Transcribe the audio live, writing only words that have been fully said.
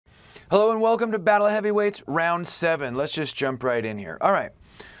Hello and welcome to Battle of Heavyweights round 7. Let's just jump right in here. All right.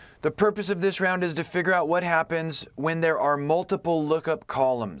 The purpose of this round is to figure out what happens when there are multiple lookup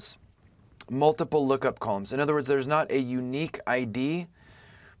columns. Multiple lookup columns. In other words, there's not a unique ID.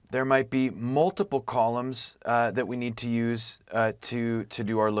 There might be multiple columns that we need to use to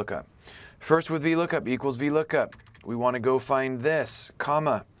do our lookup. First, with VLOOKUP equals VLOOKUP, we want to go find this,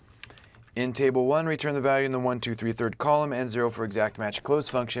 comma. In table 1, return the value in the 1, 2, 3, third column and 0 for exact match close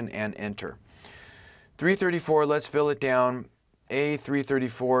function and enter. 334, let's fill it down. A,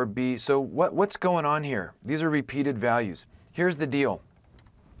 334, B. So what's going on here? These are repeated values. Here's the deal.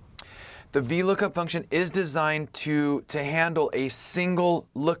 The VLOOKUP function is designed to handle a single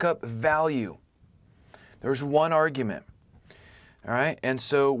lookup value. There's one argument. All right, and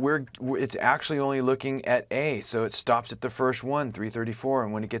so it's actually only looking at A, so it stops at the first one, 334,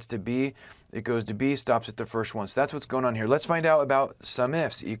 and when it gets to B, it goes to B, stops at the first one. So that's what's going on here. Let's find out about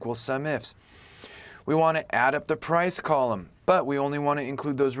SUMIFS equals SUMIFS. We want to add up the price column, but we only want to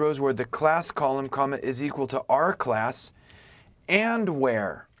include those rows where the class column, comma, is equal to our class, and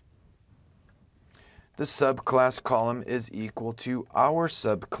where the subclass column is equal to our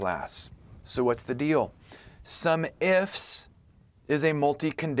subclass. So what's the deal? SUMIFS is a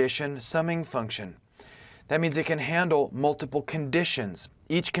multi-condition summing function. That means it can handle multiple conditions.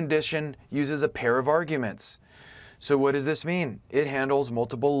 Each condition uses a pair of arguments. So what does this mean? It handles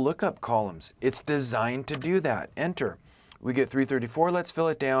multiple lookup columns. It's designed to do that. Enter. We get 334, let's fill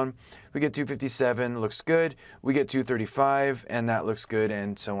it down. We get 257, looks good. We get 235, and that looks good,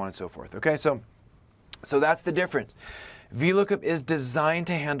 and so on and so forth. Okay, so that's the difference. VLOOKUP is designed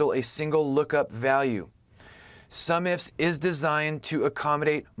to handle a single lookup value. SUMIFS is designed to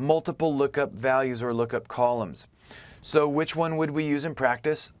accommodate multiple lookup values or lookup columns. So which one would we use in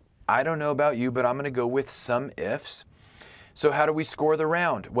practice? I don't know about you, but I'm going to go with SUMIFS. So how do we score the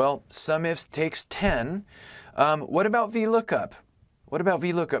round? Well, SUMIFS takes 10. What about VLOOKUP? What about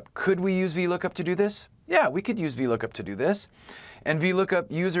VLOOKUP? Could we use VLOOKUP to do this? Yeah, we could use VLOOKUP to do this. And VLOOKUP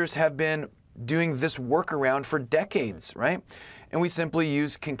users have been doing this workaround for decades, right? And we simply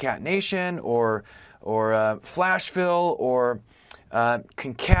use concatenation or flash fill or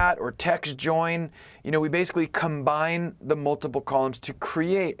concat or text join. You know, we basically combine the multiple columns to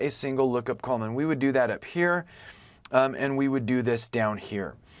create a single lookup column. And we would do that up here, and we would do this down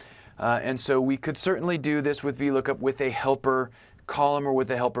here. And so we could certainly do this with VLOOKUP with a helper column or with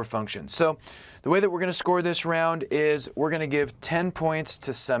a helper function. So the way that we're going to score this round is we're going to give 10 points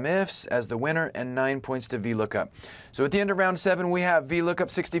to SUMIFS as the winner and 9 points to VLOOKUP. So at the end of round 7, we have VLOOKUP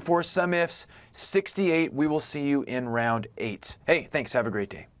 64, SUMIFS 68. We will see you in round 8. Hey, thanks. Have a great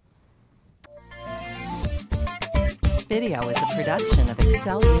day. This video is a production of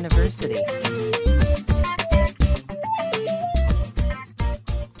Excel University.